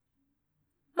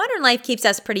modern life keeps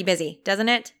us pretty busy, doesn't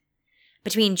it?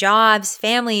 Between jobs,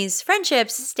 families,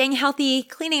 friendships, staying healthy,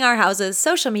 cleaning our houses,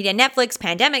 social media, Netflix,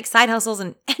 pandemic, side hustles,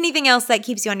 and anything else that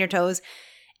keeps you on your toes,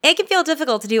 it can feel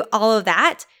difficult to do all of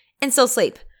that and still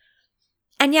sleep.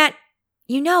 And yet,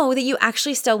 you know that you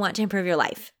actually still want to improve your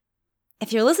life.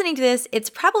 If you're listening to this,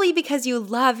 it's probably because you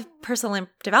love personal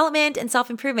development and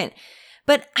self-improvement.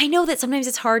 But I know that sometimes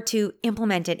it's hard to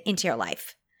implement it into your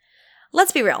life.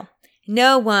 Let's be real.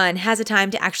 No one has the time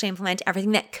to actually implement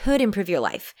everything that could improve your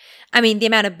life. I mean, the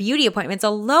amount of beauty appointments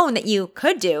alone that you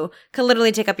could do could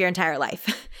literally take up your entire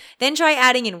life. Then try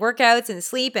adding in workouts and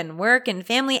sleep and work and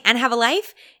family and have a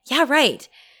life? Yeah, right.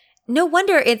 No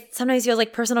wonder it sometimes feels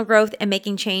like personal growth and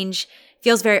making change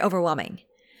feels very overwhelming.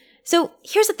 So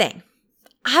here's the thing.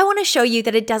 I want to show you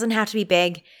that it doesn't have to be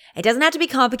big. It doesn't have to be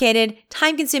complicated,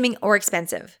 time-consuming, or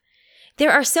expensive.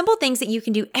 There are simple things that you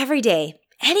can do every day,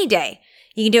 any day.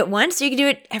 You can do it once, or you can do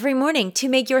it every morning to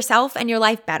make yourself and your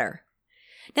life better.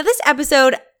 Now, this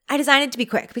episode, I designed it to be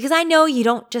quick because I know you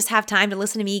don't just have time to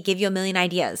listen to me give you a million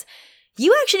ideas.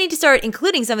 You actually need to start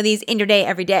including some of these in your day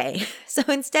every day. So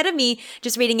instead of me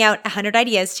just reading out 100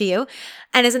 ideas to you,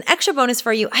 and as an extra bonus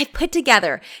for you, I've put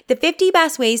together the 50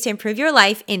 best ways to improve your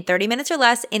life in 30 minutes or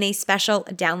less in a special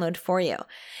download for you.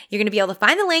 You're going to be able to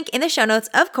find the link in the show notes,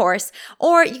 of course,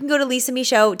 or you can go to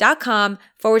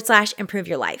lisamishow.com/improve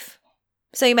your life.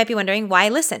 So you might be wondering, why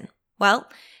listen? Well,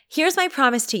 here's my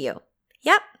promise to you.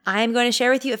 Yep, I am going to share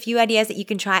with you a few ideas that you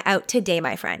can try out today,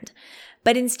 my friend.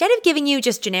 But instead of giving you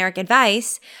just generic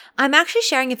advice, I'm actually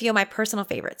sharing a few of my personal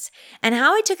favorites and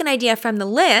how I took an idea from the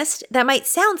list that might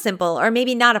sound simple or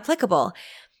maybe not applicable.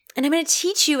 And I'm going to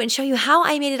teach you and show you how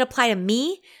I made it apply to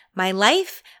me, my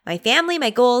life, my family, my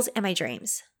goals, and my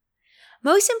dreams.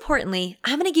 Most importantly,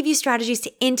 I'm going to give you strategies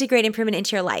to integrate improvement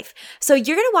into your life. So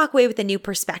you're going to walk away with a new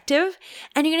perspective,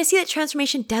 and you're going to see that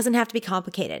transformation doesn't have to be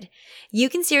complicated. You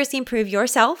can seriously improve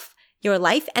yourself, your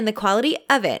life, and the quality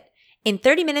of it in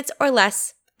 30 minutes or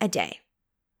less a day.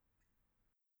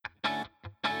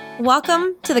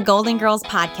 Welcome to the Golden Girls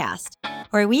Podcast,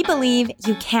 where we believe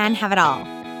you can have it all.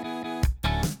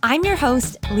 I'm your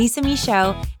host, Lisa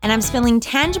Michaud, and I'm spilling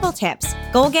tangible tips,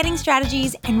 goal-getting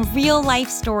strategies, and real-life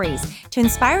stories to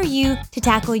inspire you to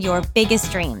tackle your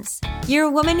biggest dreams. You're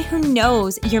a woman who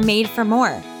knows you're made for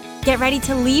more. Get ready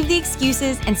to leave the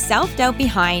excuses and self-doubt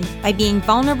behind by being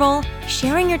vulnerable,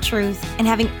 sharing your truth, and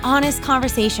having honest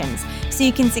conversations so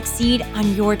you can succeed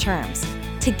on your terms.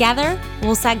 Together,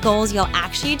 we'll set goals you'll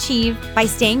actually achieve by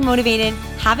staying motivated,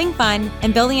 having fun,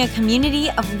 and building a community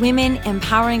of women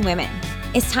empowering women.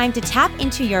 It's time to tap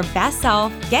into your best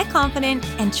self, get confident,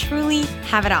 and truly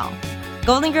have it all.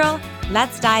 Golden Girl,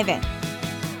 let's dive in.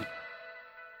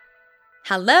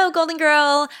 Hello, Golden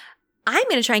Girl. I'm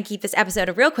going to try and keep this episode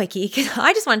a real quickie because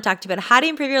I just want to talk to you about how to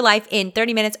improve your life in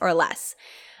 30 minutes or less.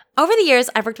 Over the years,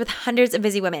 I've worked with hundreds of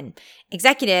busy women,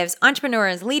 executives,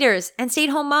 entrepreneurs, leaders, and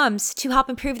stay-at-home moms to help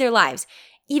improve their lives,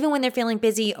 even when they're feeling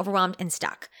busy, overwhelmed, and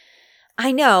stuck.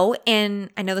 I know, and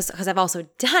I know this because I've also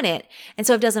done it, and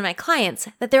so have dozens of my clients,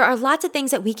 that there are lots of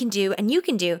things that we can do and you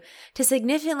can do to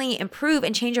significantly improve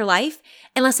and change your life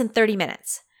in less than 30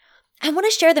 minutes. I want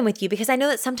to share them with you because I know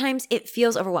that sometimes it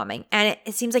feels overwhelming and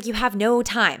it seems like you have no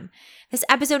time. This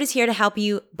episode is here to help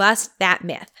you bust that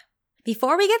myth.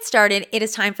 Before we get started, it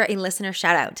is time for a listener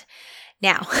shout out.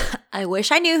 Now, I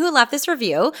wish I knew who left this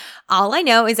review. All I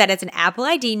know is that it's an Apple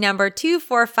ID number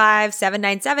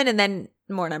 245797 and then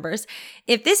more numbers.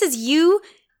 If this is you,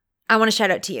 I want to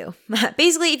shout out to you.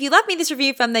 Basically, if you left me this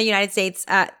review from the United States,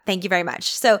 thank you very much.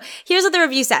 So here's what the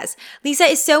review says. Lisa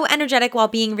is so energetic while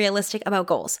being realistic about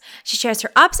goals. She shares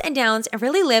her ups and downs and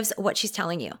really lives what she's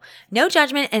telling you. No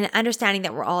judgment and an understanding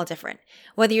that we're all different.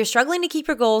 Whether you're struggling to keep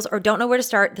your goals or don't know where to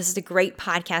start, this is a great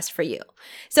podcast for you.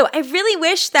 So I really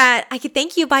wish that I could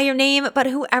thank you by your name, but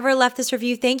whoever left this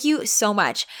review, thank you so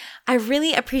much. I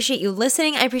really appreciate you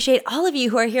listening. I appreciate all of you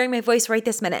who are hearing my voice right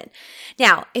this minute.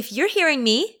 Now, if you're hearing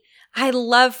me, I'd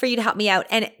love for you to help me out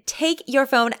and take your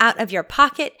phone out of your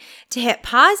pocket to hit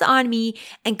pause on me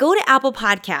and go to Apple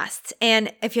Podcasts.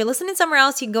 And if you're listening somewhere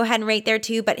else, you can go ahead and rate there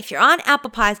too. But if you're on Apple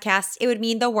Podcasts, it would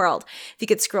mean the world if you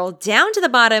could scroll down to the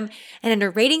bottom and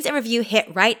under ratings and review, hit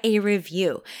write a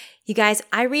review. You guys,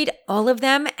 I read all of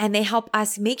them and they help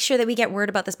us make sure that we get word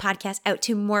about this podcast out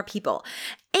to more people.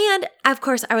 And of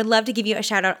course, I would love to give you a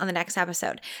shout out on the next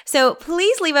episode. So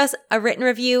please leave us a written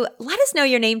review. Let us know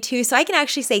your name too, so I can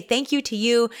actually say thank you to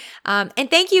you. And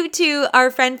thank you to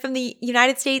our friend from the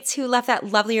United States who left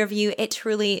that lovely review. It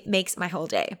truly makes my whole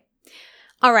day.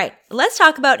 All right, let's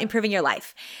talk about improving your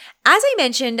life. As I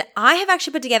mentioned, I have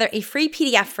actually put together a free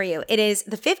PDF for you. It is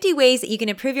the 50 ways that you can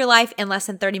improve your life in less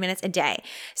than 30 minutes a day.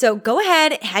 So go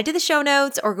ahead, head to the show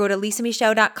notes or go to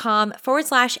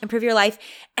lisamichaud.com/improve your life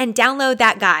and download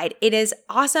that guide. It is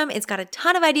awesome. It's got a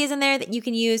ton of ideas in there that you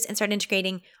can use and start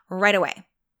integrating right away.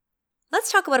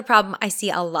 Let's talk about a problem I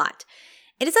see a lot.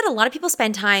 It is that a lot of people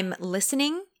spend time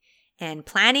listening and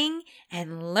planning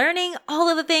and learning all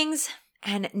of the things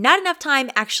and not enough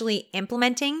time actually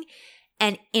implementing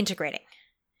and integrating.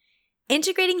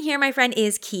 Integrating here, my friend,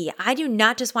 is key. I do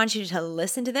not just want you to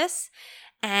listen to this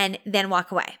and then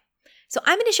walk away. So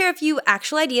I'm going to share a few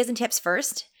actual ideas and tips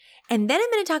first, and then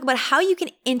I'm going to talk about how you can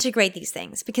integrate these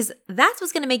things because that's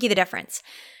what's going to make you the difference.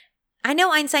 I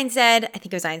know Einstein said, I think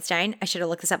it was Einstein, I should have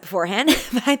looked this up beforehand,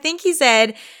 but I think he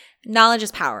said, knowledge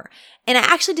is power. And I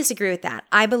actually disagree with that.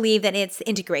 I believe that it's the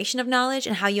integration of knowledge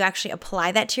and how you actually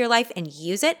apply that to your life and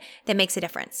use it that makes a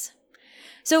difference.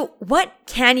 So what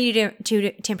can you do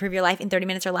to improve your life in 30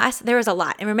 minutes or less? There is a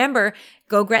lot. And remember,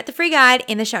 go get the free guide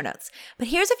in the show notes. But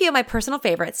here's a few of my personal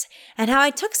favorites and how I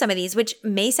took some of these, which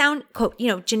may sound, quote,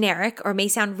 generic or may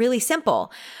sound really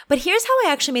simple. But here's how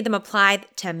I actually made them apply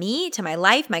to me, to my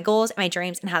life, my goals, and my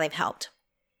dreams, and how they've helped.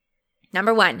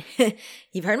 Number one,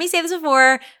 you've heard me say this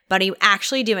before, but are you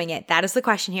actually doing it? That is the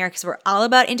question here because we're all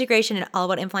about integration and all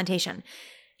about implementation.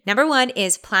 Number one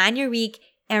is plan your week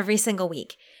every single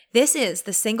week. This is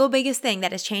the single biggest thing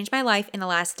that has changed my life in the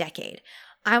last decade.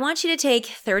 I want you to take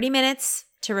 30 minutes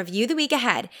to review the week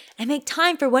ahead and make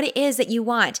time for what it is that you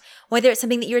want, whether it's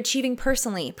something that you're achieving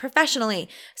personally, professionally,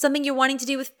 something you're wanting to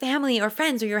do with family or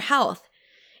friends or your health.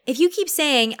 If you keep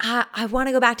saying, I want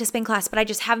to go back to spin class, but I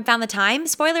just haven't found the time,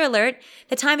 spoiler alert,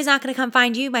 the time is not going to come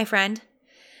find you, my friend.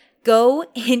 Go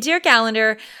into your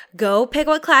calendar, go pick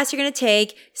what class you're going to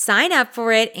take, sign up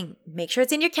for it, and make sure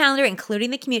it's in your calendar, including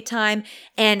the commute time,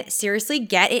 and seriously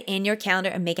get it in your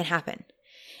calendar and make it happen.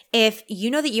 If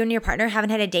you know that you and your partner haven't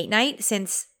had a date night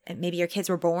since maybe your kids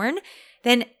were born,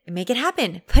 then make it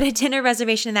happen. Put a dinner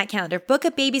reservation in that calendar. Book a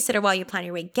babysitter while you plan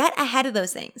your week. Get ahead of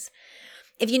those things.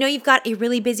 If you know you've got a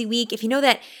really busy week, if you know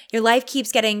that your life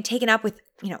keeps getting taken up with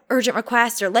urgent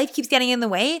requests or life keeps getting in the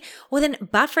way, well then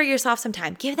buffer yourself some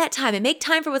time. Give that time and make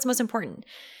time for what's most important.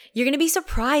 You're going to be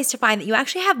surprised to find that you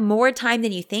actually have more time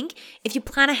than you think if you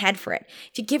plan ahead for it.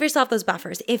 If you give yourself those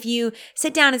buffers, if you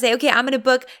sit down and say, okay, I'm going to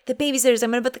book the babysitters, I'm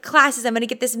going to book the classes, I'm going to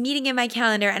get this meeting in my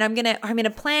calendar, and I'm going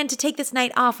to plan to take this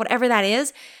night off, whatever that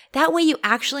is. That way you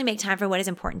actually make time for what is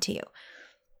important to you.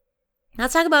 Now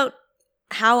let's talk about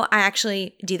how I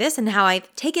actually do this and how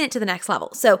I've taken it to the next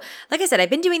level. So like I said, I've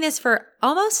been doing this for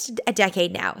almost a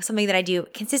decade now, something that I do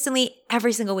consistently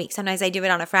every single week. Sometimes I do it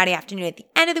on a Friday afternoon at the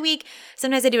end of the week.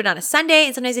 Sometimes I do it on a Sunday,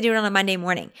 and sometimes I do it on a Monday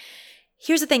morning.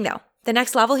 Here's the thing though. The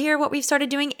next level here, what we've started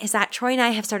doing is that Troy and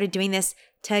I have started doing this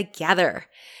together.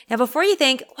 Now, before you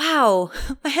think, wow,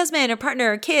 my husband or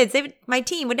partner or kids, my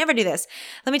team would never do this.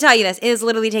 Let me tell you this, it has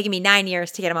literally taken me 9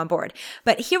 years to get them on board.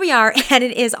 But here we are, and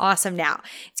it is awesome now.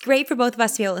 It's great for both of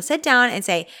us to be able to sit down and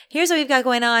say, here's what we've got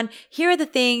going on, here are the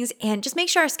things, and just make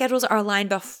sure our schedules are aligned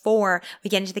before we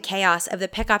get into the chaos of the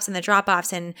pickups and the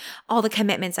drop-offs and all the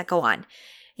commitments that go on.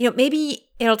 Maybe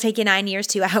it'll take you 9 years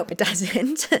too. I hope it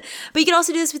doesn't. But you can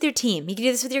also do this with your team. You can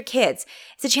do this with your kids.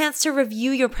 It's a chance to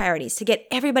review your priorities, to get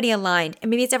everybody aligned.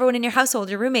 And maybe it's everyone in your household,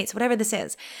 your roommates, whatever this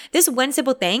is. This one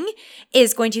simple thing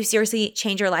is going to seriously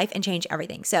change your life and change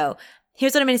everything. So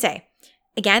here's what I'm going to say.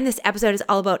 Again, this episode is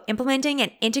all about implementing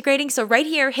and integrating. So right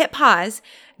here, hit pause,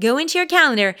 go into your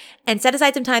calendar, and set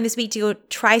aside some time this week to go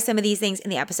try some of these things in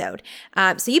the episode.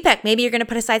 So you pick. Maybe you're going to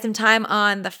put aside some time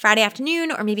on the Friday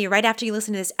afternoon, or maybe right after you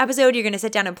listen to this episode, you're going to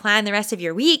sit down and plan the rest of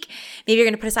your week. Maybe you're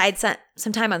going to put aside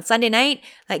some time on Sunday night.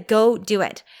 Go do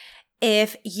it.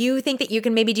 If you think that you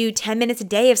can maybe do 10 minutes a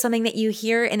day of something that you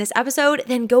hear in this episode,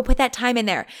 then go put that time in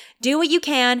there. Do what you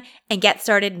can and get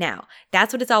started now.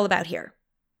 That's what it's all about here.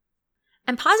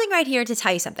 I'm pausing right here to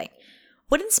tell you something.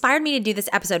 What inspired me to do this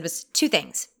episode was two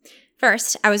things.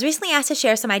 First, I was recently asked to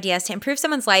share some ideas to improve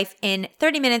someone's life in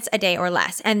 30 minutes a day or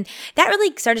less, and that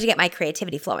really started to get my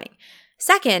creativity flowing.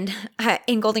 Second,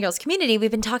 in Golden Girls community, we've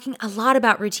been talking a lot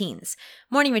about routines,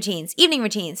 morning routines, evening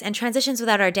routines, and transitions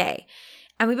without our day.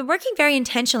 And we've been working very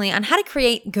intentionally on how to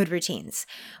create good routines.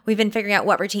 We've been figuring out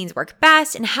what routines work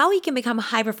best and how we can become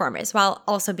high performers while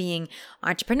also being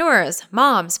entrepreneurs,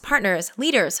 moms, partners,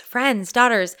 leaders, friends,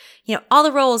 daughters, all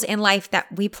the roles in life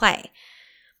that we play.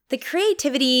 The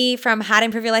creativity from How to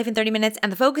Improve Your Life in 30 Minutes and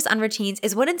the focus on routines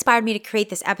is what inspired me to create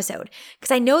this episode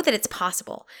because I know that it's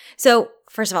possible. So,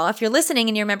 first of all, if you're listening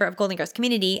and you're a member of Golden Girls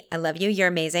Community, I love you. You're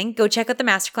amazing. Go check out the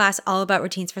masterclass all about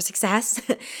routines for success.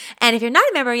 And if you're not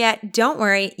a member yet, don't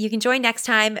worry. You can join next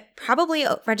time. Probably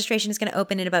registration is going to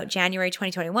open in about January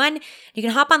 2021. You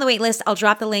can hop on the wait list. I'll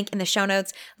drop the link in the show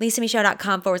notes,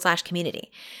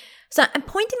 lisamichaud.com/community. So I'm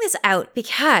pointing this out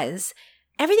because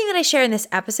everything that I share in this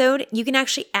episode, you can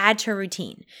actually add to a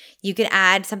routine. You could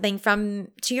add something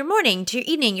to your morning, to your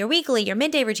evening, your weekly, your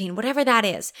midday routine, whatever that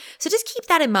is. So just keep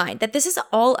that in mind, that this is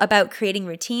all about creating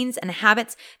routines and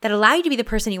habits that allow you to be the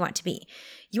person you want to be.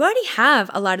 You already have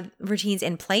a lot of routines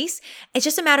in place. It's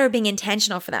just a matter of being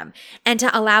intentional for them and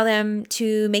to allow them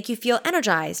to make you feel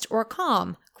energized or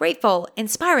calm, grateful,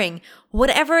 inspiring,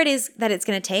 whatever it is that it's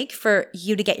going to take for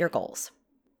you to get your goals.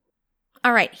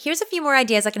 All right, here's a few more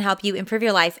ideas that can help you improve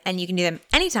your life, and you can do them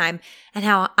anytime, and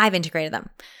how I've integrated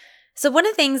them. So one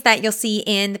of the things that you'll see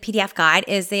in the PDF guide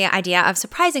is the idea of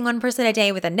surprising one person a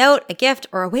day with a note, a gift,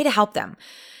 or a way to help them.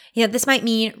 This might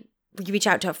mean you reach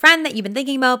out to a friend that you've been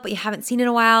thinking about, but you haven't seen in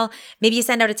a while. Maybe you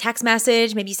send out a text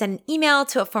message. Maybe you send an email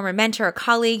to a former mentor or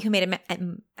colleague who made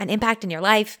an impact in your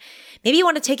life. Maybe you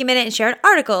want to take a minute and share an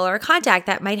article or a contact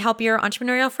that might help your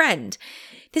entrepreneurial friend.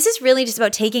 This is really just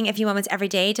about taking a few moments every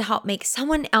day to help make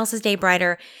someone else's day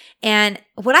brighter. And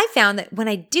what I found that when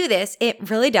I do this, it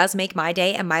really does make my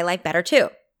day and my life better too.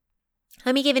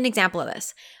 Let me give an example of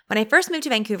this. When I first moved to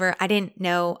Vancouver, I didn't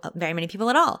know very many people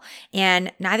at all.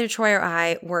 And neither Troy or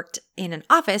I worked in an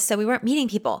office, so we weren't meeting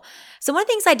people. So one of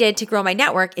the things I did to grow my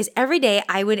network is every day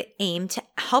I would aim to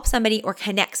help somebody or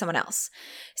connect someone else.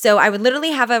 So I would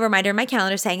literally have a reminder in my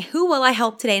calendar saying, who will I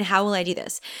help today and how will I do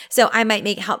this? So I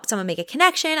might help someone make a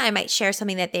connection. I might share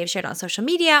something that they've shared on social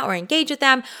media or engage with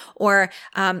them, or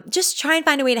just try and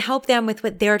find a way to help them with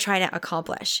what they're trying to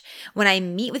accomplish. When I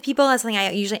meet with people, that's something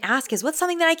I usually ask is, what's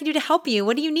something that I can do to help you?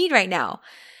 What do you need right now?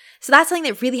 So that's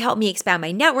something that really helped me expand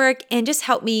my network and just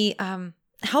help me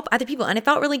help other people. And it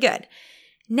felt really good.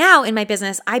 Now in my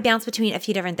business, I bounce between a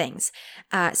few different things.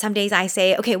 Some days I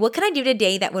say, okay, what can I do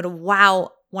today that would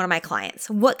wow one of my clients?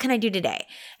 What can I do today?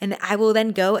 And I will then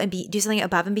go and do something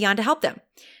above and beyond to help them.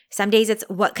 Some days it's,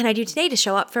 what can I do today to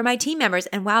show up for my team members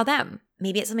and wow them?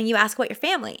 Maybe it's something you ask about your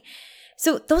family.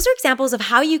 So those are examples of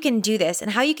how you can do this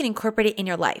and how you can incorporate it in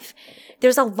your life.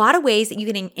 There's a lot of ways that you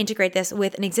can integrate this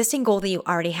with an existing goal that you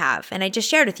already have. And I just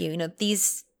shared with you,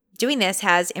 doing this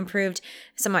has improved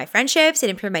some of my friendships, it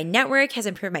improved my network, has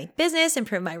improved my business,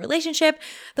 improved my relationship.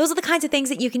 Those are the kinds of things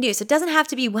that you can do. So it doesn't have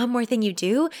to be one more thing you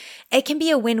do. It can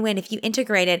be a win-win if you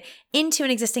integrate it into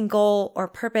an existing goal or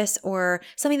purpose or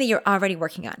something that you're already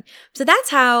working on. So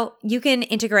that's how you can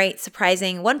integrate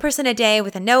surprising one person a day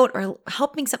with a note or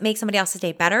helping make somebody else's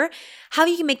day better, how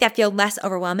you can make that feel less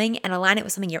overwhelming and align it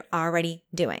with something you're already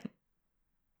doing.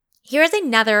 Here's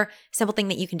another simple thing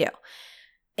that you can do.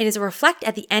 It is reflect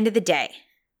at the end of the day.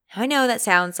 I know that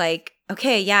sounds like,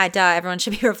 okay, yeah, duh, everyone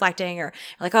should be reflecting, or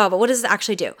like, oh, but what does it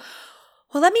actually do?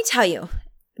 Well, let me tell you,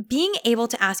 being able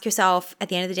to ask yourself at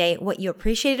the end of the day what you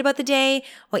appreciated about the day,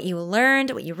 what you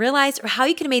learned, what you realized, or how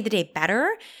you could have made the day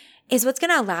better is what's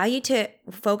going to allow you to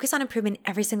focus on improvement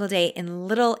every single day in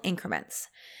little increments.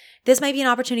 This might be an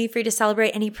opportunity for you to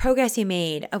celebrate any progress you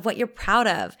made, of what you're proud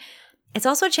of. It's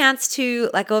also a chance to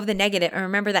let go of the negative and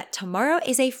remember that tomorrow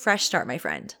is a fresh start, my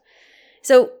friend.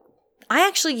 So I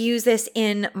actually use this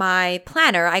in my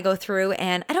planner. I go through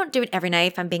and I don't do it every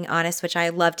night, if I'm being honest, which I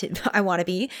want to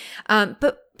be.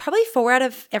 But probably 4 out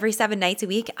of every 7 nights a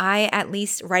week, I at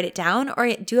least write it down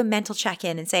or do a mental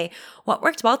check-in and say, what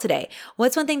worked well today?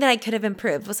 What's one thing that I could have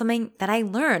improved? What's something that I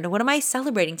learned? What am I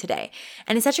celebrating today?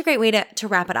 And it's such a great way to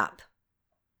wrap it up.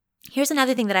 Here's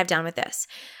another thing that I've done with this.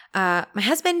 My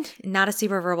husband, not a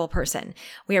super verbal person.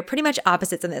 We are pretty much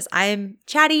opposites in this. I'm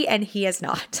chatty and he is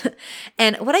not.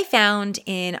 And what I found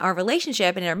in our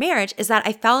relationship and in our marriage is that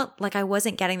I felt like I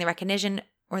wasn't getting the recognition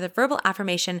or the verbal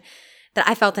affirmation that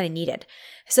I felt that I needed.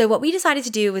 So what we decided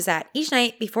to do was that each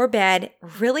night before bed,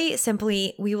 really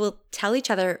simply, we will tell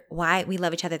each other why we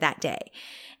love each other that day.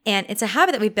 And it's a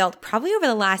habit that we built probably over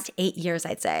the last 8 years,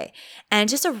 I'd say. And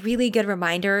just a really good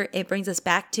reminder. It brings us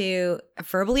back to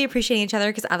verbally appreciating each other,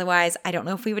 because otherwise I don't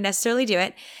know if we would necessarily do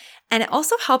it. And it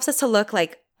also helps us to look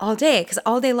like all day, because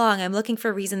all day long I'm looking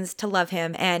for reasons to love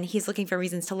him and he's looking for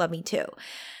reasons to love me too.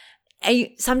 And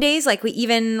some days, like, we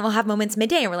even will have moments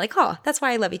midday and we're like, oh, that's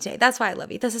why I love you today. That's why I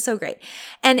love you. This is so great.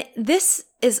 And this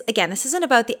isn't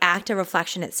about the act of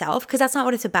reflection itself, because that's not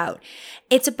what it's about.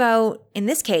 It's about, in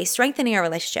this case, strengthening our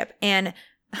relationship and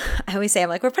I always say, I'm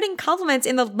like, we're putting compliments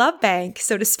in the love bank,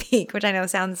 so to speak, which I know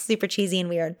sounds super cheesy and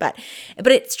weird, but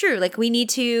it's true. Like we need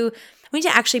to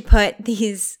actually put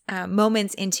these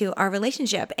moments into our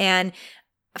relationship. And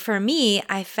for me,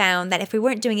 I found that if we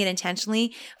weren't doing it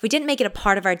intentionally, if we didn't make it a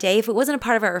part of our day, if it wasn't a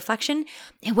part of our reflection,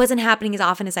 it wasn't happening as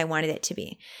often as I wanted it to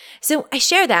be. So I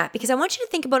share that because I want you to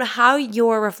think about how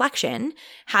your reflection,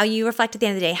 how you reflect at the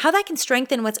end of the day, how that can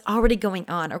strengthen what's already going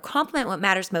on or complement what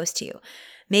matters most to you.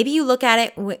 Maybe you look at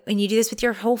it and you do this with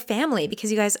your whole family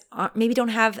because you guys maybe don't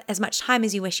have as much time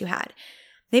as you wish you had.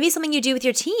 Maybe it's something you do with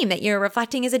your team that you're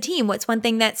reflecting as a team. What's one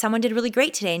thing that someone did really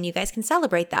great today and you guys can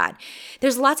celebrate that?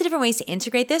 There's lots of different ways to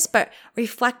integrate this, but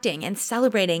reflecting and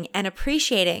celebrating and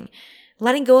appreciating,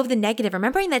 letting go of the negative,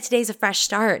 remembering that today's a fresh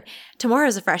start,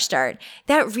 tomorrow's a fresh start,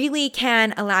 that really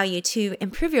can allow you to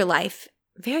improve your life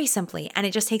very simply. And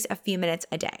it just takes a few minutes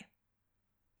a day.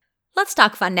 Let's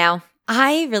talk fun now.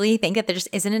 I really think that there just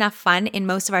isn't enough fun in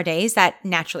most of our days that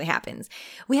naturally happens.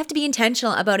 We have to be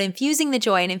intentional about infusing the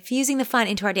joy and infusing the fun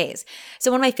into our days.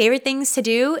 So one of my favorite things to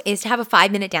do is to have a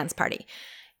 5-minute dance party.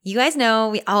 You guys know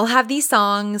we all have these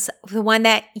songs, the one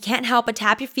that you can't help but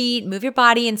tap your feet, move your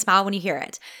body, and smile when you hear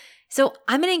it. So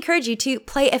I'm going to encourage you to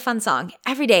play a fun song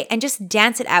every day and just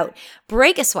dance it out.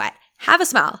 Break a sweat. Have a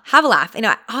smile, have a laugh.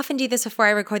 I often do this before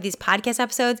I record these podcast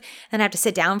episodes, and I have to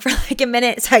sit down for like a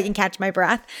minute so I can catch my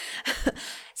breath.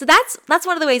 So that's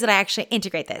one of the ways that I actually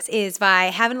integrate this is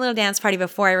by having a little dance party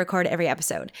before I record every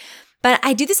episode. But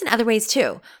I do this in other ways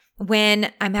too.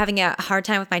 When I'm having a hard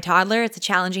time with my toddler, it's a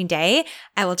challenging day,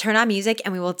 I will turn on music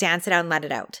and we will dance it out and let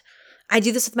it out. I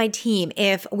do this with my team.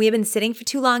 If we have been sitting for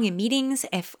too long in meetings,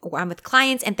 if I'm with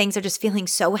clients and things are just feeling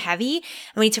so heavy,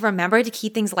 and we need to remember to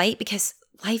keep things light because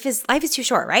life is too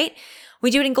short, right?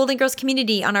 We do it in Golden Girls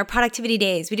community on our productivity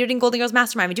days. We do it in Golden Girls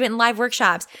Mastermind. We do it in live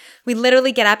workshops. We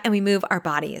literally get up and we move our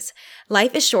bodies.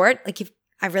 Life is short.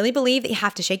 I really believe that you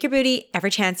have to shake your booty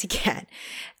every chance you get.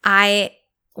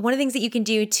 One of the things that you can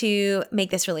do to make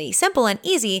this really simple and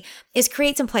easy is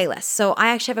create some playlists. So I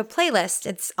actually have a playlist.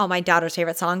 It's all my daughter's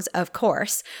favorite songs, of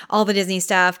course, all the Disney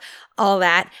stuff, all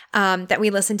that we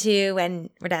listen to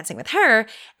when we're dancing with her.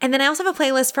 And then I also have a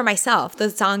playlist for myself,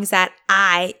 those songs that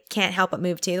I can't help but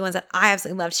move to, the ones that I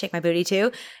absolutely love to shake my booty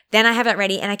to. Then I have that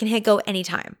ready and I can hit go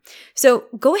anytime. So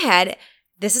go ahead.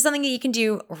 This is something that you can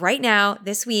do right now,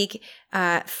 this week.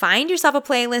 Find yourself a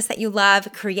playlist that you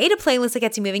love. Create a playlist that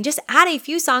gets you moving. Just add a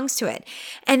few songs to it.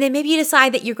 And then maybe you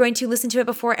decide that you're going to listen to it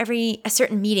before a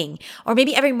certain meeting, or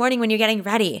maybe every morning when you're getting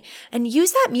ready. And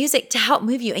use that music to help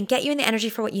move you and get you in the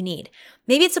energy for what you need.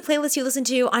 Maybe it's a playlist you listen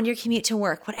to on your commute to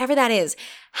work, whatever that is.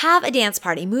 Have a dance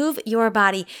party. Move your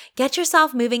body. Get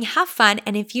yourself moving. Have fun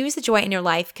and infuse the joy in your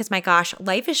life because, my gosh,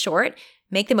 life is short.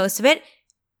 Make the most of it.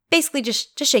 Basically,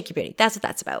 just shake your booty. That's what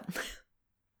that's about.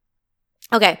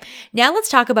 Okay, now let's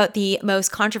talk about the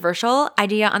most controversial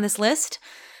idea on this list.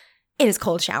 It is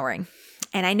cold showering.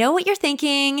 And I know what you're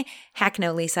thinking. Heck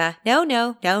no, Lisa.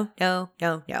 No.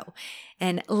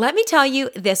 And let me tell you,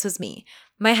 this was me.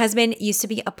 My husband used to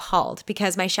be appalled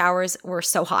because my showers were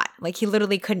so hot. Like he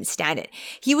literally couldn't stand it.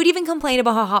 He would even complain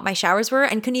about how hot my showers were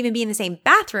and couldn't even be in the same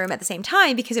bathroom at the same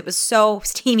time because it was so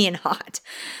steamy and hot.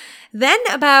 Then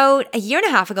about a year and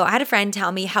a half ago, I had a friend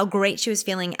tell me how great she was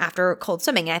feeling after cold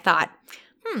swimming. And I thought,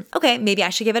 okay, maybe I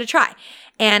should give it a try.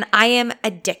 And I am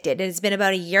addicted. It's been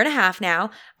about a year and a half now.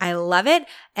 I love it.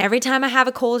 Every time I have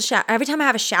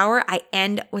a shower, I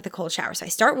end with a cold shower. So I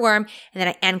start warm and then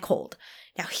I end cold.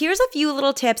 Now, here's a few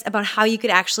little tips about how you could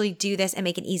actually do this and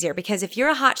make it easier. Because if you're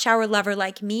a hot shower lover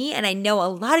like me, and I know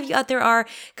a lot of you out there are,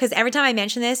 because every time I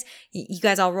mention this, you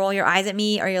guys all roll your eyes at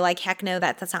me or you're like, heck no,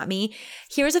 that's not me.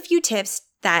 Here's a few tips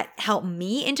that help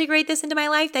me integrate this into my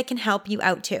life that can help you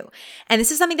out too. And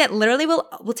this is something that literally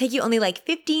will take you only like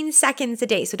 15 seconds a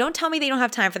day. So don't tell me that you don't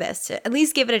have time for this. At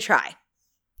least give it a try.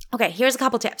 Okay, here's a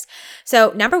couple tips.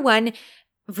 So number one,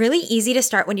 really easy to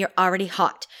start when you're already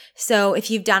hot. So if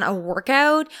you've done a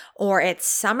workout or it's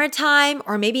summertime,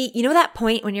 or maybe, you know, that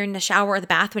point when you're in the shower or the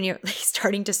bath when you're like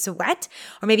starting to sweat,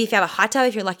 or maybe if you have a hot tub,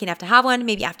 if you're lucky enough to have one,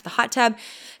 maybe after the hot tub.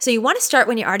 So you want to start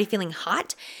when you're already feeling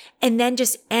hot and then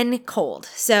just end cold.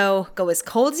 So go as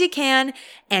cold as you can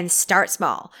and start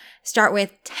small. Start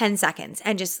with 10 seconds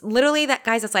and just literally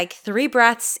that's like 3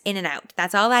 breaths in and out.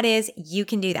 That's all that is. You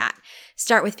can do that.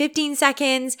 Start with 15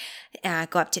 seconds,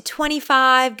 go up to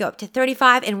 25, go up to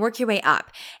 35 and work your way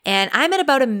up. And I'm at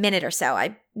about a minute or so.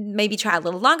 I maybe try a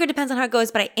little longer, depends on how it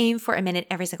goes, but I aim for a minute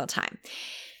every single time.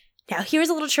 Now, here's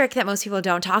a little trick that most people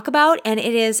don't talk about, and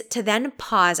it is to then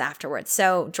pause afterwards.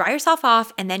 So dry yourself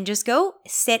off and then just go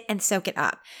sit and soak it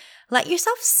up. Let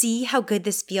yourself see how good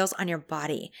this feels on your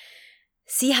body.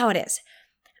 See how it is.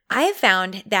 I have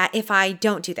found that if I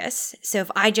don't do this, so if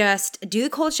I just do the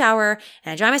cold shower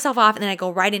and I dry myself off and then I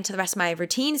go right into the rest of my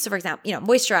routine, so for example,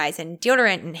 moisturize and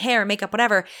deodorant and hair, makeup,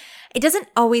 whatever, it doesn't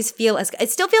always feel as good.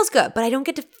 It still feels good, but I don't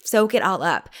get to soak it all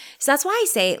up. So that's why I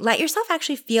say let yourself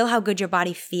actually feel how good your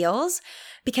body feels,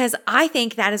 because I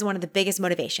think that is one of the biggest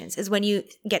motivations is when you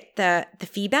get the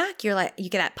feedback, you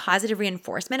get that positive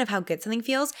reinforcement of how good something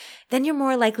feels, then you're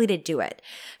more likely to do it.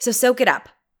 So soak it up.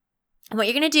 And what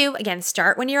you're going to do, again,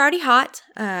 start when you're already hot,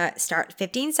 start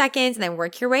 15 seconds and then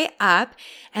work your way up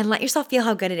and let yourself feel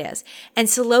how good it is and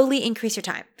slowly increase your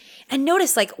time. And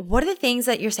notice what are the things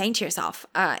that you're saying to yourself?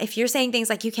 If you're saying things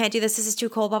like, you can't do this is too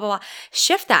cold, blah, blah, blah,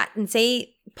 shift that and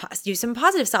do some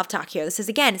positive self-talk here. This is,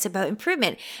 again, it's about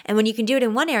improvement. And when you can do it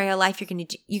in one area of life, you can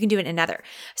do it in another.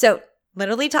 So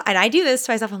literally, and I do this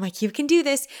to myself. I'm like, you can do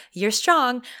this. You're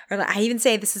strong. Or I even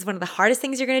say, this is one of the hardest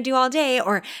things you're going to do all day.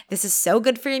 Or this is so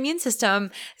good for your immune system.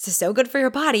 This is so good for your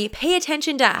body. Pay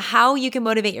attention to how you can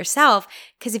motivate yourself.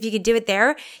 Because if you can do it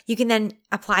there, you can then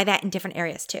apply that in different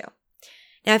areas too.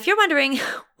 Now, if you're wondering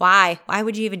why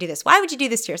would you even do this? Why would you do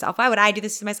this to yourself? Why would I do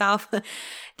this to myself?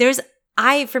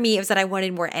 For me, it was that I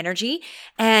wanted more energy.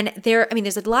 And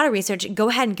there's a lot of research. Go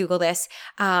ahead and Google this.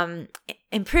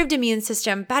 Improved immune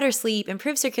system, better sleep,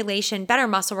 improved circulation, better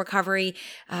muscle recovery,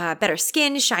 better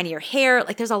skin, shinier hair.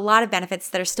 There's a lot of benefits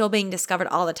that are still being discovered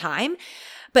all the time.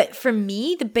 But for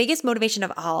me, the biggest motivation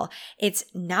of all, it's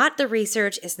not the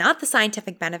research, it's not the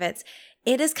scientific benefits.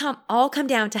 It has all come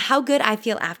down to how good I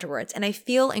feel afterwards. And I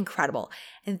feel incredible.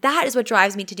 And that is what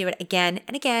drives me to do it again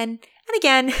and again and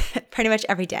again, pretty much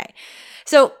every day.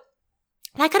 So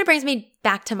that kind of brings me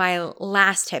back to my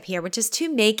last tip here, which is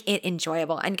to make it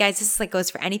enjoyable. And guys, this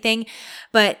goes for anything,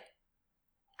 but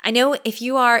I know if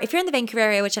you're in the Vancouver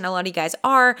area, which I know a lot of you guys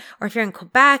are, or if you're in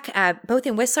Quebec, both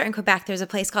in Whistler and Quebec, there's a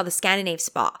place called the Scandinave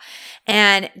Spa.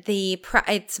 And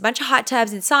it's a bunch of hot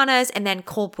tubs and saunas and then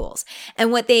cold pools.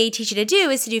 And what they teach you to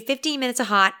do is to do 15 minutes of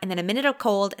hot and then a minute of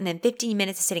cold and then 15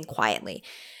 minutes of sitting quietly.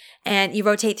 And you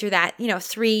rotate through that,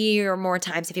 3 or more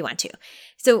times if you want to.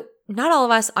 So not all of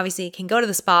us obviously can go to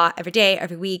the spa every day,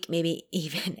 every week, maybe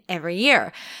even every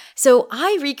year. So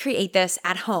I recreate this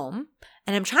at home.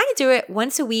 And I'm trying to do it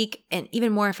once a week and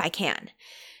even more if I can.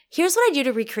 Here's what I do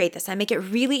to recreate this. I make it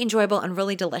really enjoyable and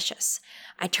really delicious.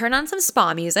 I turn on some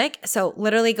spa music. So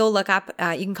literally go look up,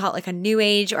 you can call it a new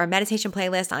age or a meditation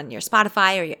playlist on your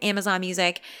Spotify or your Amazon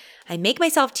Music. I make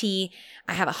myself tea.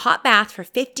 I have a hot bath for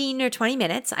 15 or 20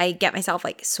 minutes. I get myself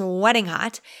sweating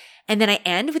hot. And then I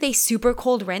end with a super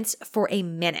cold rinse for a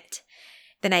minute.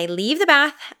 Then I leave the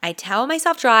bath, I towel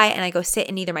myself dry, and I go sit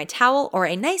in either my towel or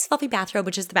a nice fluffy bathrobe,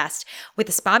 which is the best, with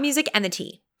the spa music and the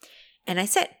tea. And I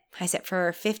sit. I sit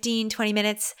for 15, 20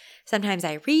 minutes. Sometimes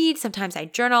I read, sometimes I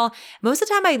journal. Most of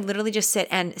the time, I literally just sit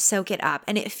and soak it up,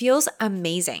 and it feels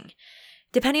amazing.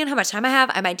 Depending on how much time I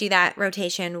have, I might do that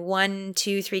rotation 1,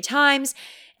 2, 3 times,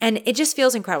 and it just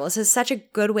feels incredible. This is such a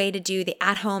good way to do the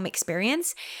at-home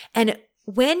experience. And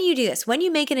when you do this, when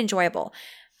you make it enjoyable,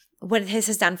 what this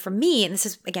has done for me, and this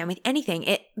is again with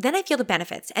anything, then I feel the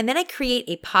benefits, and then I create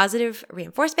a positive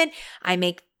reinforcement.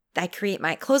 I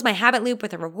close my habit loop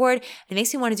with a reward, and it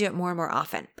makes me want to do it more and more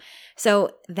often.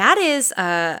 So that is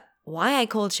why I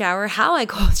cold shower, how I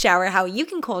cold shower, how you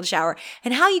can cold shower,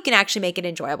 and how you can actually make it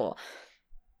enjoyable.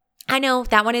 I know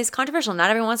that one is controversial. Not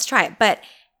everyone wants to try it, but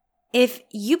if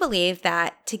you believe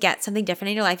that to get something different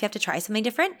in your life, you have to try something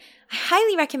different, I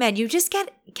highly recommend you just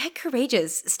get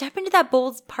courageous. Step into that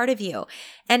bold part of you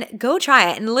and go try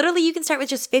it. And literally you can start with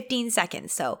just 15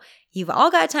 seconds. So you've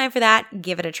all got time for that.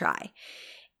 Give it a try.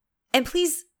 And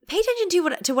please pay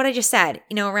attention to what I just said,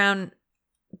 around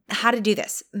how to do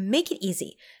this. Make it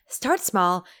easy. Start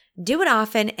small. Do it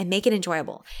often and make it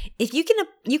enjoyable. If you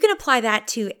can apply that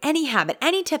to any habit,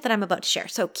 any tip that I'm about to share.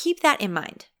 So keep that in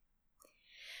mind.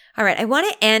 All right, I want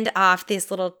to end off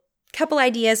this little couple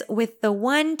ideas with the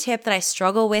one tip that I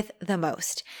struggle with the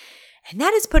most, and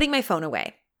that is putting my phone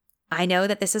away. I know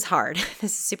that this is hard.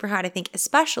 This is super hard, I think,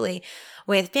 especially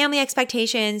with family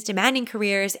expectations, demanding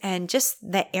careers, and just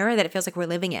the era that it feels like we're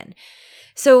living in.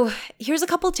 So here's a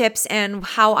couple tips and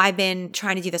how I've been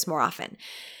trying to do this more often.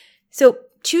 So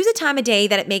choose a time of day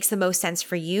that it makes the most sense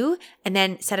for you, and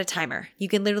then set a timer. You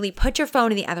can literally put your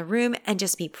phone in the other room and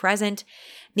just be present.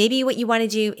 Maybe what you want to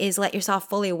do is let yourself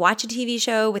fully watch a TV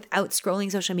show without scrolling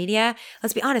social media.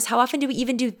 Let's be honest, how often do we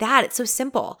even do that? It's so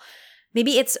simple.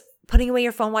 Maybe it's putting away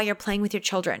your phone while you're playing with your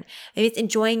children. Maybe it's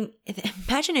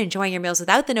imagine enjoying your meals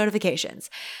without the notifications.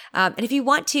 And if you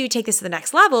want to take this to the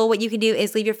next level, what you can do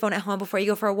is leave your phone at home before you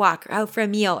go for a walk or out for a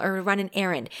meal or run an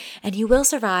errand, and you will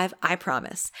survive, I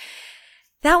promise.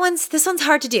 This one's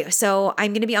hard to do. So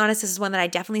I'm going to be honest, this is one that I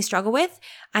definitely struggle with.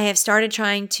 I have started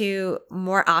trying to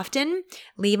more often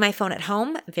leave my phone at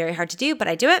home. Very hard to do, but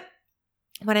I do it.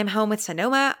 When I'm home with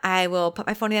Sonoma, I will put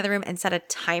my phone in the other room and set a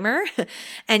timer.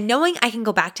 And knowing I can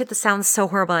go back to it, this sounds so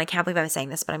horrible, and I can't believe I'm saying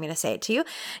this, but I'm going to say it to you.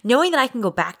 Knowing that I can go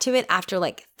back to it after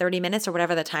like 30 minutes or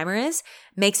whatever the timer is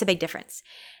makes a big difference.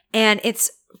 And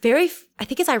I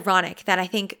think it's ironic that I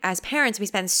think as parents, we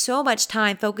spend so much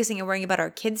time focusing and worrying about our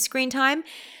kids' screen time.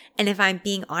 And if I'm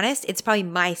being honest, it's probably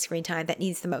my screen time that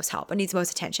needs the most help and needs the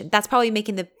most attention. That's probably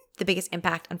making the biggest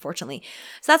impact, unfortunately.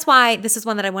 So that's why this is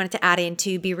one that I wanted to add in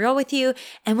to be real with you,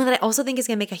 and one that I also think is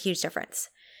going to make a huge difference.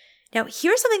 Now,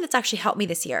 here's something that's actually helped me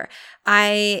this year.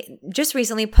 I just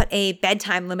recently put a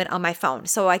bedtime limit on my phone.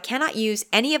 So I cannot use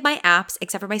any of my apps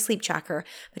except for my sleep tracker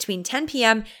between 10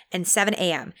 p.m. and 7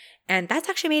 a.m. And that's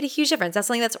actually made a huge difference. That's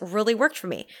something that's really worked for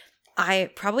me.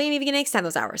 I probably am even going to extend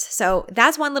those hours. So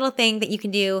that's one little thing that you can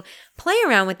do. Play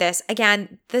around with this.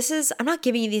 Again, I'm not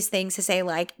giving you these things to say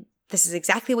like, this is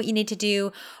exactly what you need to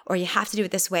do, or you have to do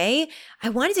it this way. I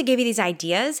wanted to give you these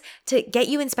ideas to get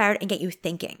you inspired and get you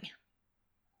thinking.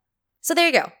 So there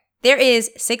you go. There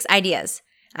is 6 ideas.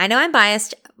 I know I'm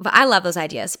biased, but I love those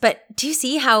ideas. But do you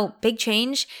see how big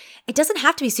change? It doesn't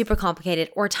have to be super complicated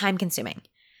or time consuming.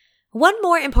 One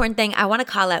more important thing I want to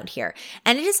call out here,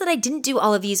 and it is that I didn't do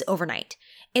all of these overnight.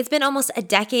 It's been almost a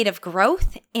decade of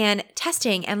growth and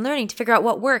testing and learning to figure out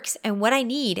what works and what I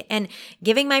need, and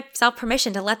giving myself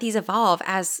permission to let these evolve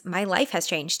as my life has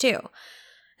changed too.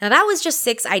 Now that was just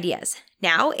 6 ideas.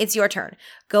 Now it's your turn.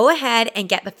 Go ahead and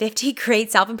get the 50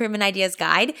 Great Self-Improvement Ideas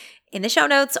guide in the show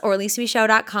notes or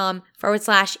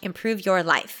lisabeshow.com/improve your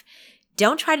life.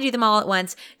 Don't try to do them all at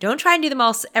once. Don't try and do them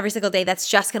all every single day. That's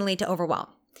just going to lead to overwhelm.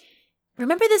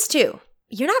 Remember this too.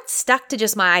 You're not stuck to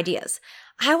just my ideas.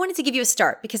 I wanted to give you a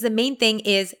start because the main thing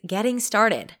is getting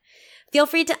started. Feel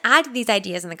free to add to these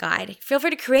ideas in the guide. Feel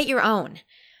free to create your own.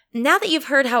 Now that you've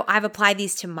heard how I've applied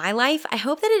these to my life, I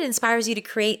hope that it inspires you to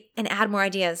create and add more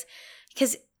ideas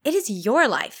because it is your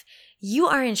life. You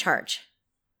are in charge.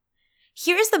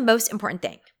 Here is the most important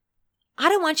thing. I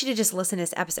don't want you to just listen to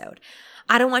this episode.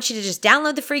 I don't want you to just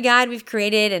download the free guide we've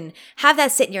created and have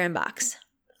that sit in your inbox.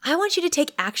 I want you to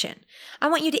take action. I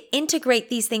want you to integrate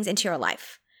these things into your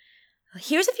life.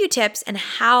 Here's a few tips on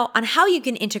how you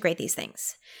can integrate these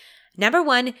things. Number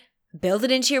 1, build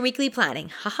it into your weekly planning.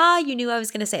 Haha, you knew I was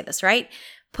going to say this, right?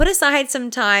 Put aside some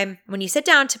time when you sit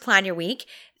down to plan your week.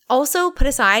 Also put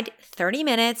aside 30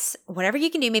 minutes, whatever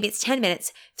you can do, maybe it's 10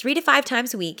 minutes, 3 to 5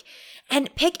 times a week,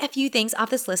 and pick a few things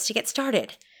off this list to get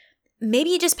started.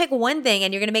 Maybe you just pick one thing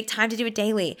and you're going to make time to do it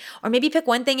daily. Or maybe pick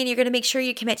one thing and you're going to make sure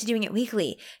you commit to doing it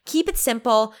weekly. Keep it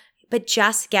simple, but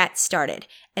just get started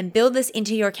and build this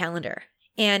into your calendar.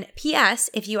 And P.S.,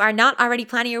 if you are not already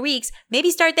planning your weeks, maybe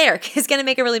start there because it's going to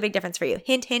make a really big difference for you.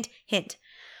 Hint, hint, hint.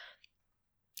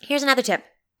 Here's another tip.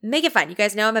 Make it fun. You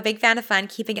guys know I'm a big fan of fun,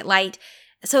 keeping it light.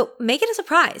 So make it a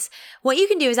surprise. What you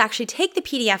can do is actually take the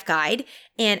PDF guide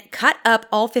and cut up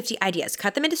all 50 ideas.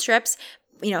 Cut them into strips.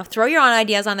 Throw your own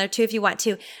ideas on there too if you want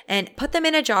to, and put them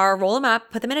in a jar, roll them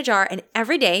up, put them in a jar, and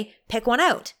every day pick one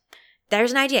out. There's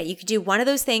an idea. You could do one of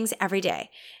those things every day.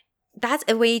 That's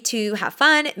a way to have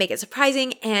fun, make it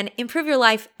surprising, and improve your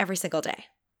life every single day.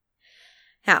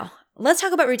 Now, let's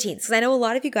talk about routines, because I know a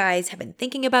lot of you guys have been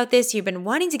thinking about this. You've been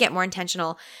wanting to get more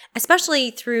intentional, especially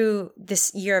through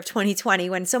this year of 2020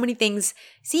 when so many things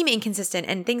seem inconsistent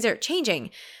and things are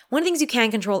changing. One of the things you can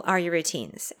control are your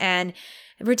routines. And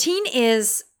routine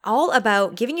is all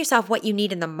about giving yourself what you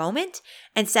need in the moment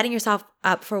and setting yourself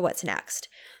up for what's next.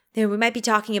 We might be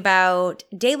talking about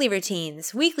daily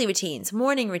routines, weekly routines,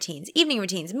 morning routines, evening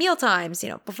routines, meal times,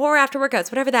 before or after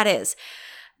workouts, whatever that is.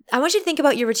 I want you to think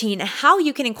about your routine and how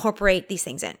you can incorporate these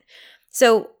things in.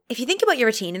 So if you think about your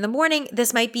routine in the morning,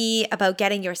 this might be about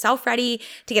getting yourself ready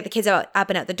to get the kids up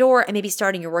and out the door and maybe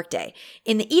starting your workday.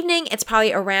 In the evening, it's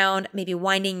probably around maybe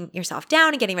winding yourself down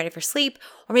and getting ready for sleep,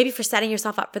 or maybe for setting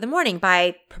yourself up for the morning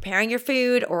by preparing your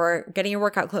food or getting your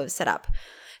workout clothes set up.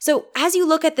 So as you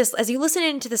look at this, as you listen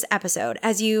into this episode,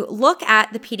 as you look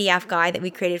at the PDF guide that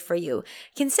we created for you,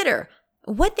 consider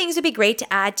what things would be great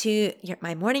to add to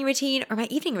my morning routine or my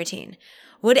evening routine.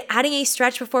 Would adding a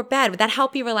stretch before bed, would that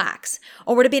help you relax?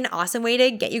 Or would it be an awesome way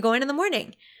to get you going in the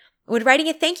morning? Would writing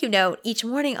a thank you note each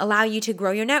morning allow you to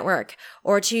grow your network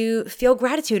or to feel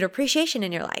gratitude or appreciation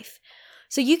in your life?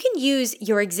 So you can use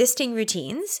your existing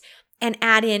routines and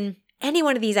add in any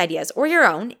one of these ideas or your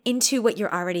own into what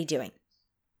you're already doing.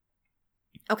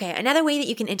 Okay, another way that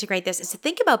you can integrate this is to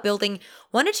think about building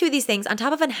one or two of these things on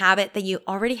top of a habit that you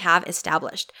already have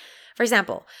established. For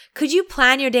example, could you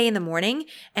plan your day in the morning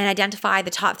and identify the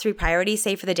top 3 priorities,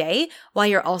 say, for the day while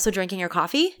you're also drinking your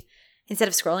coffee instead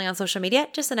of scrolling on social media?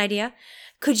 Just an idea.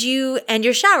 Could you end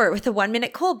your shower with a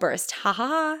 1-minute cold burst? Ha ha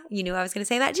ha. You knew I was going to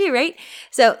say that too, right?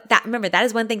 So remember, that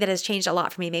is one thing that has changed a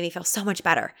lot for me, made me feel so much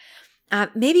better.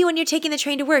 Maybe when you're taking the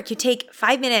train to work, you take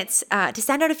 5 minutes to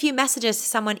send out a few messages to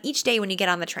someone each day when you get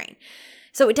on the train.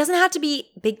 So it doesn't have to be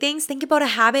big things. Think about a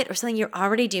habit or something you're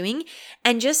already doing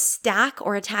and just stack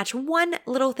or attach one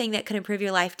little thing that could improve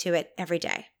your life to it every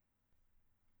day.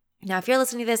 Now, if you're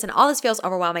listening to this and all this feels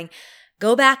overwhelming,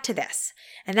 go back to this.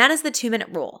 And that is the 2-minute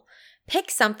rule.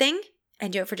 Pick something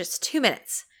and do it for just 2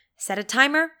 minutes. Set a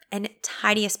timer and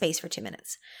tidy a space for 2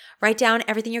 minutes. Write down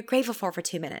everything you're grateful for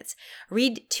 2 minutes.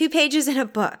 Read 2 pages in a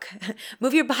book.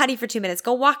 Move your body for 2 minutes.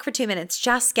 Go walk for 2 minutes.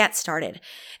 Just get started.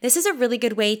 This is a really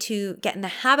good way to get in the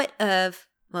habit of,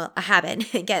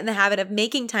 get in the habit of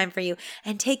making time for you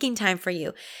and taking time for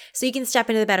you so you can step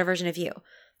into the better version of you.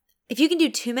 If you can do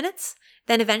 2 minutes,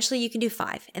 then eventually you can do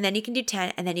 5, and then you can do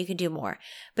 10, and then you can do more.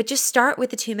 But just start with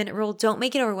the 2-minute rule. Don't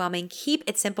make it overwhelming. Keep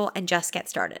it simple and just get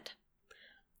started.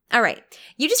 All right,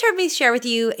 you just heard me share with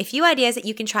you a few ideas that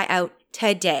you can try out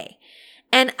today.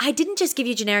 And I didn't just give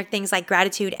you generic things like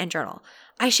gratitude and journal.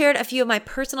 I shared a few of my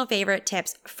personal favorite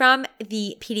tips from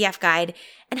the PDF guide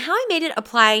and how I made it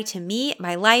apply to me,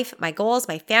 my life, my goals,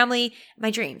 my family,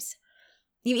 my dreams.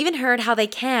 You even heard how they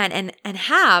can and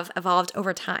have evolved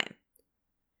over time.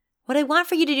 What I want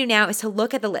for you to do now is to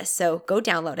look at the list. So go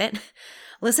download it,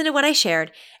 listen to what I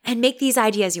shared, and make these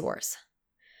ideas yours.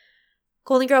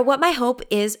 Golden Girl, what my hope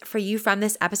is for you from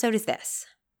this episode is this.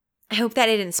 I hope that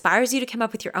it inspires you to come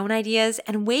up with your own ideas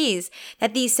and ways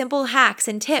that these simple hacks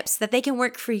and tips that they can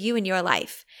work for you in your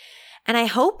life. And I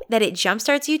hope that it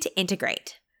jumpstarts you to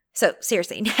integrate. So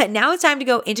seriously, now it's time to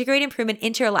go integrate improvement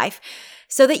into your life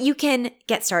so that you can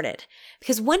get started.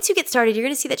 Because once you get started, you're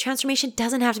going to see that transformation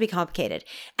doesn't have to be complicated.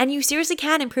 And you seriously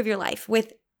can improve your life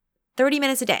with 30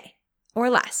 minutes a day or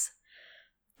less.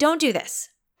 Don't do this.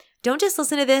 Don't just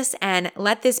listen to this and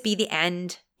let this be the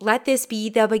end. Let this be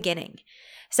the beginning.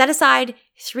 Set aside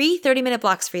 3 30-minute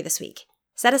blocks for you this week.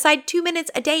 Set aside 2 minutes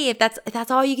a day if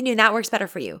that's all you can do and that works better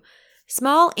for you.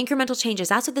 Small incremental changes,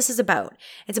 that's what this is about.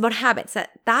 It's about habits.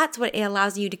 That's what it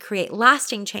allows you to create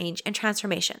lasting change and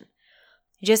transformation.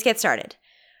 Just get started.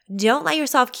 Don't let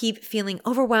yourself keep feeling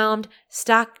overwhelmed,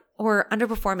 stuck, or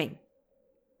underperforming.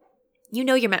 You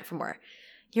know you're meant for more.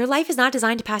 Your life is not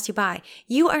designed to pass you by.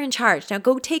 You are in charge. Now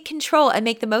go take control and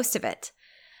make the most of it.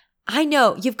 I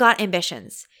know you've got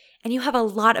ambitions and you have a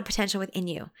lot of potential within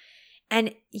you.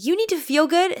 And you need to feel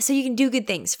good so you can do good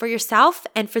things for yourself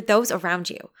and for those around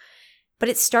you. But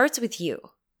it starts with you.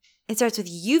 It starts with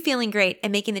you feeling great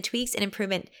and making the tweaks and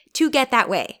improvement to get that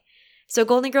way. So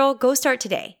Golden Girl, go start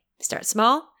today. Start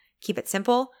small, keep it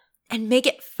simple, and make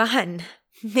it fun.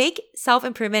 Make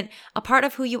self-improvement a part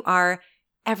of who you are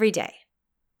every day.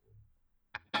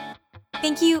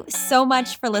 Thank you so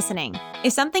much for listening.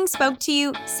 If something spoke to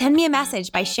you, send me a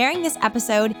message by sharing this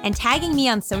episode and tagging me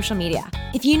on social media.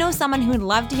 If you know someone who would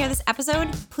love to hear this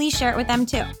episode, please share it with them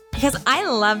too. Because I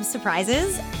love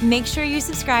surprises, make sure you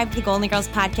subscribe to the Golden Girls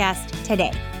podcast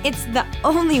today. It's the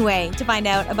only way to find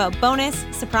out about bonus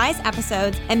surprise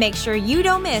episodes and make sure you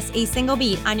don't miss a single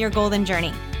beat on your golden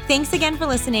journey. Thanks again for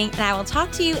listening, and I will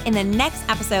talk to you in the next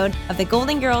episode of the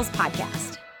Golden Girls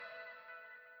podcast.